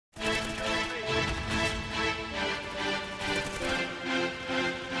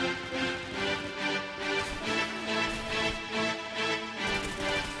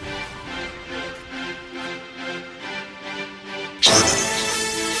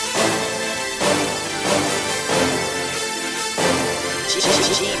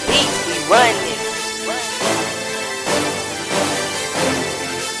Run it.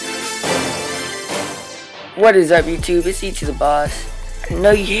 What is up, YouTube? It's E to the Boss. I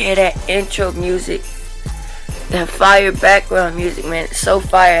know you hear that intro music, that fire background music, man. It's so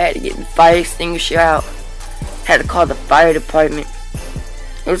fire. I had to get the fire extinguisher out. Had to call the fire department.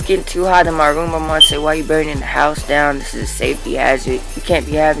 It was getting too hot in my room. My mom said, "Why you burning the house down? This is a safety hazard. You can't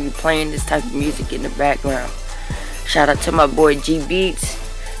be having you playing this type of music in the background." Shout out to my boy G Beats,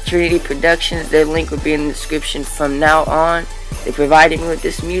 Trinity Productions. Their link will be in the description from now on. They provided me with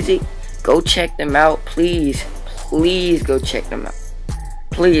this music. Go check them out, please. Please go check them out.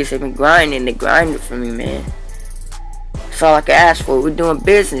 Please, they've been grinding. They grinded for me, man. That's all I can ask for. We're doing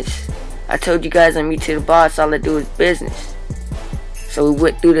business. I told you guys I'm E to the Boss. All I do is business. So we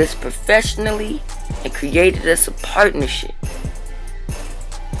went through this professionally and created us a partnership.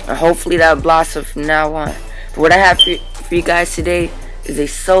 And hopefully that'll blossom from now on. But what I have for you guys today is a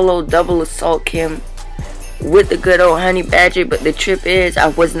solo double assault KEM with the good old honey badger. But the trip is I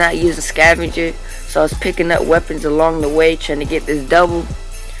was not using scavenger, so I was picking up weapons along the way trying to get this double.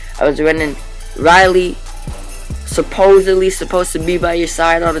 I was running Riley, supposedly supposed to be by your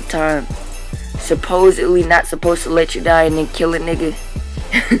side all the time, supposedly not supposed to let you die and then kill a nigga.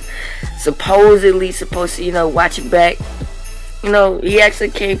 Supposedly supposed to, you know, watch it back. You know, he actually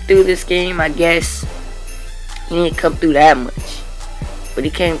came through this game. I guess he didn't come through that much, but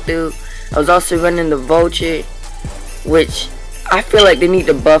he came through. I was also running the vulture, which I feel like they need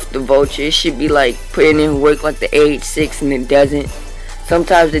to buff the vulture. It should be like putting in work like the AH6, and it doesn't.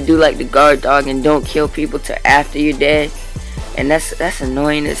 Sometimes they do like the guard dog and don't kill people till after you're dead, and that's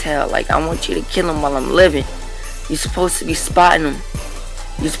annoying as hell. Like, I want you to kill them while I'm living. You're supposed to be spotting them.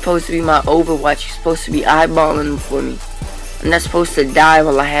 You're supposed to be my Overwatch. You're supposed to be eyeballing them for me. I'm not supposed to die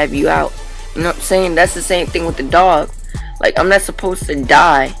while I have you out. You know what I'm saying? That's the same thing with the dog. Like, I'm not supposed to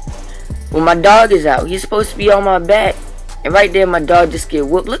die when my dog is out. He's supposed to be on my back. And right there, my dog just get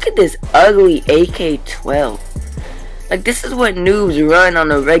whooped. Look at this ugly AK-12. Like, this is what noobs run on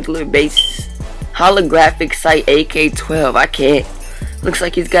a regular basis. Holographic sight AK-12. I can't. Looks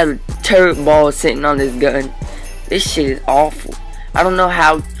like he's got a turret ball sitting on his gun. This shit is awful. I don't know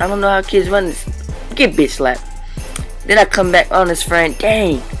how kids run this. Get bitch slapped. Then I come back on his friend.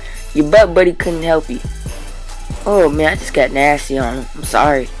 Dang, your butt buddy couldn't help you. Oh man, I just got nasty on him. I'm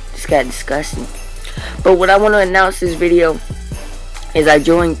sorry. Just got disgusting. But what I want to announce this video is I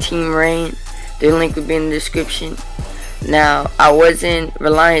joined Team Rein. Their link will be in the description. Now, I was in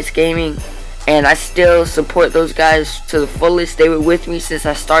Reliance Gaming, and I still support those guys to the fullest. They were with me since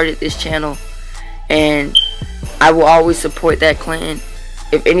I started this channel, and I will always support that clan.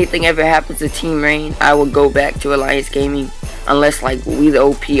 If anything ever happens to Team Rein, I will go back to Reliance Gaming, unless like We the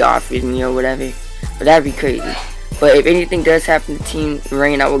OP offers me or whatever. But that'd be crazy. But if anything does happen to Team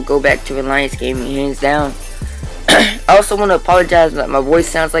Rein, I will go back to Reliance Gaming, hands down. I also want to apologize that my voice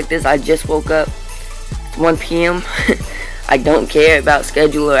sounds like this. I just woke up. It's 1 p.m. I don't care about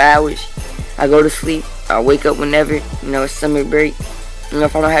schedule or hours. I go to sleep. I wake up whenever. You know, it's summer break. You know,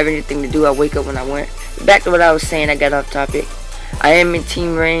 if I don't have anything to do, I wake up when I want. Back to what I was saying, I got off topic. I am in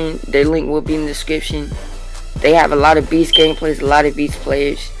Team Rein. Their link will be in the description. They have a lot of beast gameplays, a lot of beast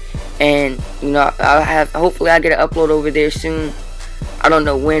players. And, you know, hopefully I get an upload over there soon. I don't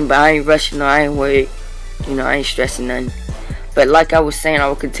know when, but I ain't rushing, no, I ain't worried. You know, I ain't stressing nothing. But like I was saying, I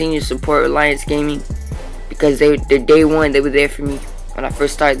will continue to support Reliance Gaming, because they're day one. They were there for me when I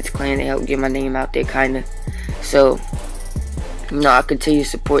first started this clan. They helped get my name out there, kinda. So, you know, I'll continue to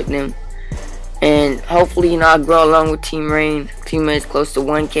support them. And hopefully, you know, I'll grow along with Team Rein. Team Rein is close to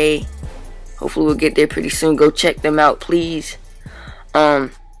 1K. Hopefully we'll get there pretty soon. Go check them out, please.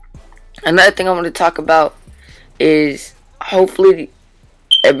 Another thing I want to talk about is hopefully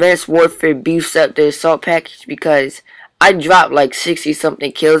Advanced Warfare beefs up the assault package, because I dropped like 60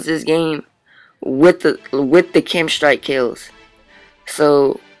 something kills this game with the KEM strike kills.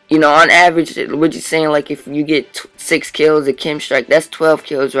 So, you know, on average, we're just saying, like, if you get 6 kills a KEM strike, that's 12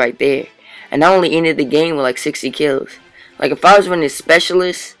 kills right there. And I only ended the game with like 60 kills. Like, if I was running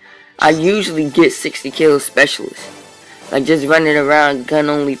specialists, I usually get 60 kills specialists. Like, just running around gun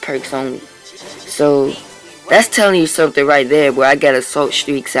only, perks only. So that's telling you something right there, where I got assault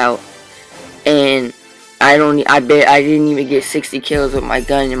streaks out, and I didn't even get 60 kills with my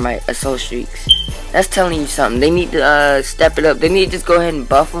gun and my assault streaks. That's telling you something. They need to step it up. They need to just go ahead and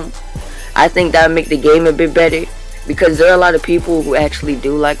buff them. I think that would make the game a bit better, because there are a lot of people who actually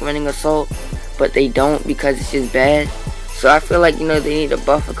do like running assault, but they don't because it's just bad. So I feel like, you know, they need to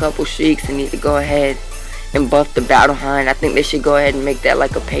buff a couple streaks. They need to go ahead and buff the battle hind. I think they should go ahead and make that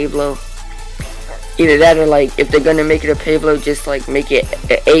like a pay blow. Either that or like if they're gonna make it a payload, just like make it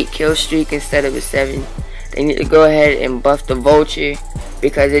an 8 kill streak instead of a 7. They need to go ahead and buff the vulture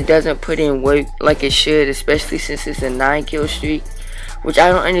because it doesn't put in work like it should, especially since it's a 9 kill streak, which I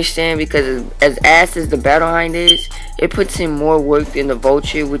don't understand because as ass as the battle hind is, it puts in more work than the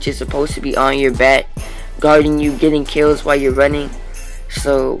vulture, which is supposed to be on your back guarding you, getting kills while you're running.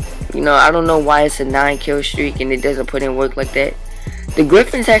 So, you know, I don't know why it's a 9 kill streak and it doesn't put in work like that. The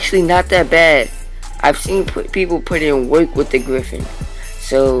Griffin's actually not that bad. I've seen people put in work with the Griffin.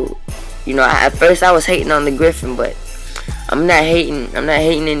 So, you know, at first I was hating on the Griffin, but I'm not hating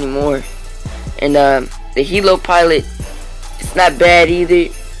anymore. And the Helo pilot, it's not bad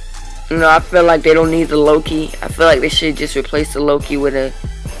either. You know, I feel like they don't need the Loki. I feel like they should just replace the Loki with a,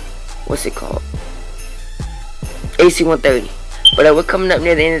 what's it called? AC-130. But we're coming up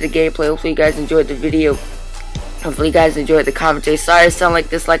near the end of the gameplay. Hopefully you guys enjoyed the video. Hopefully you guys enjoyed the commentary. Sorry to sound like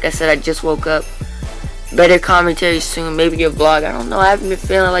this. Like I said, I just woke up. Better commentary soon. Maybe a vlog. I don't know. I haven't been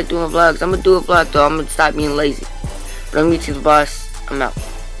feeling like doing vlogs. I'm going to do a vlog though. I'm going to stop being lazy. But I'm YouTube Boss. I'm out.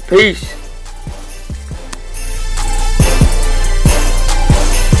 Peace.